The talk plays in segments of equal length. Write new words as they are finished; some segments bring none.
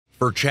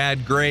For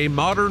Chad Gray,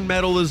 modern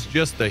metal is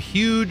just a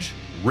huge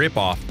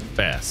rip-off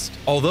fest.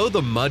 Although the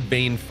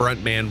Mudvayne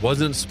frontman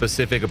wasn't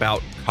specific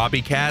about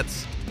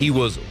copycats, he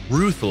was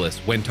ruthless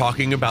when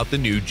talking about the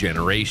new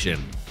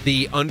generation.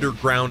 The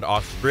Underground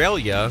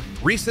Australia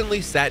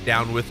recently sat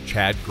down with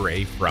Chad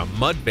Gray from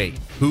Mudvayne,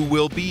 who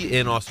will be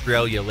in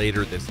Australia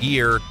later this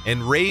year,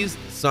 and raised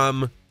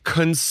some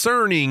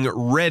concerning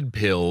red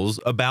pills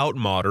about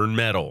modern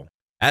metal.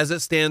 As it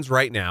stands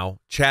right now,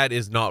 Chad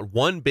is not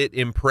one bit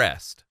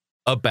impressed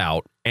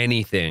about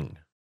anything.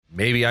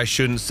 Maybe I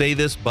shouldn't say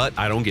this, but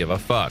I don't give a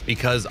fuck,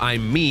 because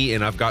I'm me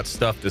and I've got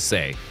stuff to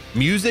say.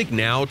 Music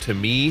now, to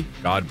me,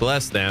 God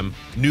bless them,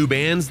 new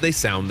bands, they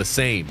sound the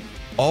same.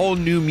 All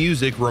new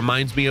music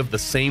reminds me of the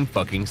same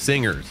fucking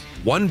singers.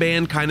 One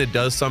band kind of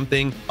does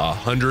something,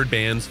 100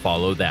 bands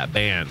follow that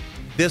band.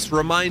 This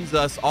reminds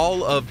us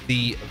all of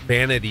the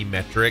vanity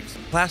metrics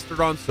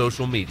plastered on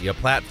social media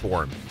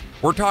platforms.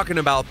 We're talking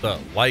about the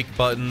like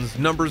buttons,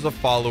 numbers of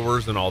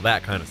followers, and all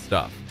that kind of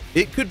stuff.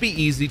 It could be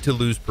easy to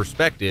lose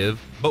perspective,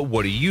 but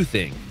what do you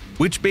think?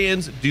 Which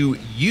bands do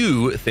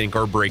you think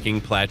are breaking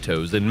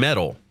plateaus in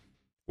metal?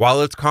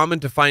 While it's common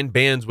to find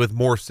bands with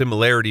more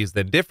similarities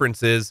than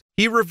differences,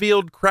 he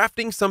revealed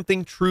crafting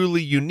something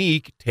truly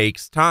unique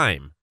takes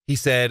time. He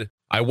said,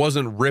 "I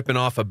wasn't ripping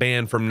off a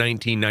band from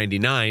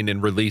 1999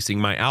 and releasing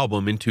my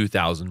album in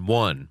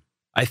 2001.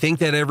 I think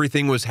that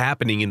everything was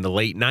happening in the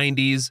late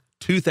 90s.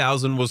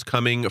 2000 was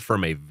coming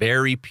from a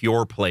very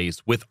pure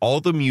place with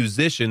all the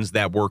musicians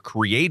that were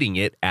creating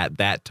it at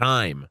that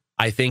time.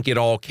 I think it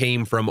all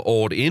came from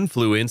old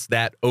influence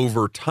that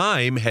over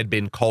time had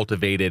been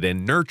cultivated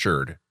and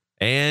nurtured.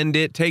 And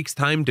it takes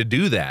time to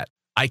do that.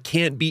 I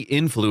can't be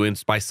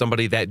influenced by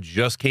somebody that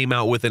just came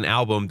out with an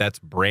album that's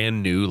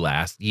brand new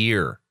last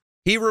year."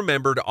 He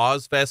remembered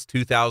Ozfest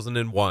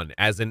 2001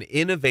 as an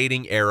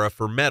innovating era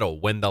for metal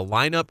when the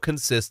lineup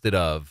consisted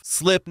of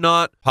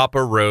Slipknot,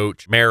 Papa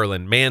Roach,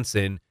 Marilyn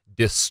Manson,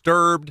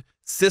 Disturbed,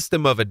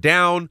 System of a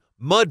Down,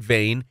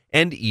 Mudvayne,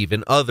 and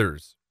even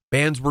others.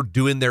 Bands were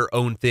doing their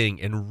own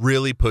thing and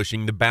really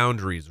pushing the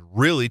boundaries,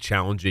 really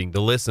challenging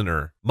the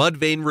listener.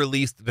 Mudvayne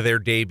released their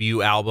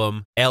debut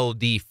album,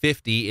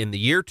 LD50, in the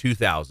year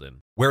 2000,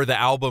 where the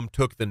album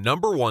took the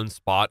 #1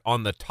 spot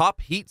on the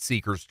Top Heat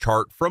Seekers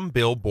chart from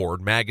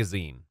Billboard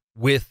magazine.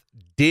 With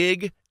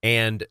Dig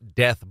and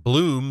Death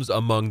Blooms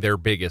among their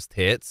biggest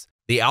hits,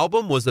 the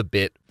album was a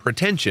bit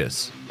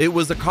pretentious. It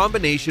was a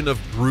combination of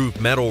groove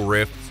metal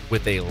riffs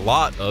with a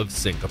lot of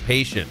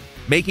syncopation,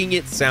 making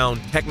it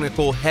sound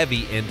technical,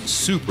 heavy, and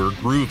super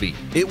groovy.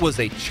 It was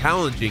a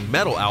challenging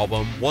metal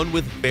album, one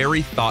with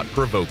very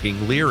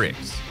thought-provoking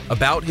lyrics.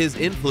 About his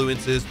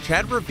influences,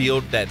 Chad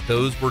revealed that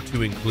those were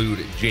to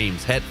include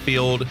James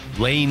Hetfield,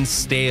 Lane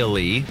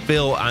Staley,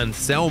 Phil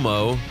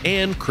Anselmo,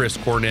 and Chris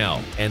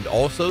Cornell, and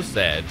also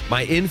said,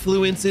 "My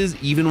influences,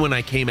 even when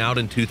I came out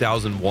in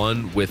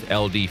 2001 with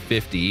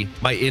LD50,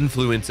 my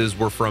influences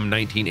were from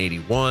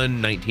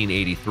 1981,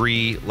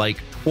 1983, like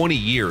 20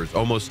 years,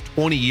 almost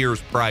 20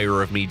 years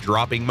prior of me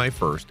dropping my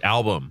first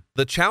album."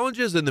 The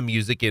challenges in the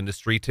music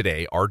industry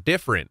today are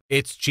different.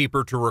 It's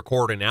cheaper to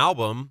record an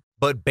album,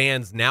 but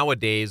bands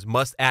nowadays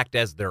must act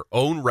as their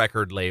own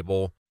record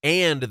label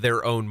and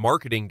their own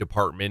marketing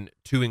department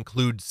to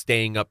include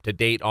staying up to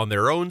date on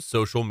their own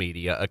social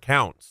media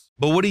accounts.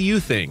 But what do you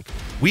think?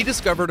 We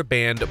discovered a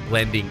band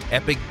blending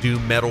epic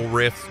doom metal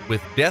riffs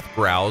with death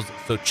growls,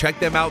 so check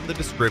them out in the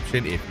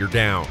description if you're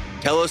down.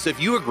 Tell us if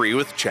you agree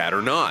with Chad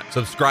or not.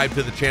 Subscribe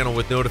to the channel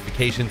with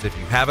notifications if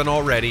you haven't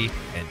already,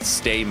 and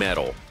stay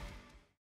metal.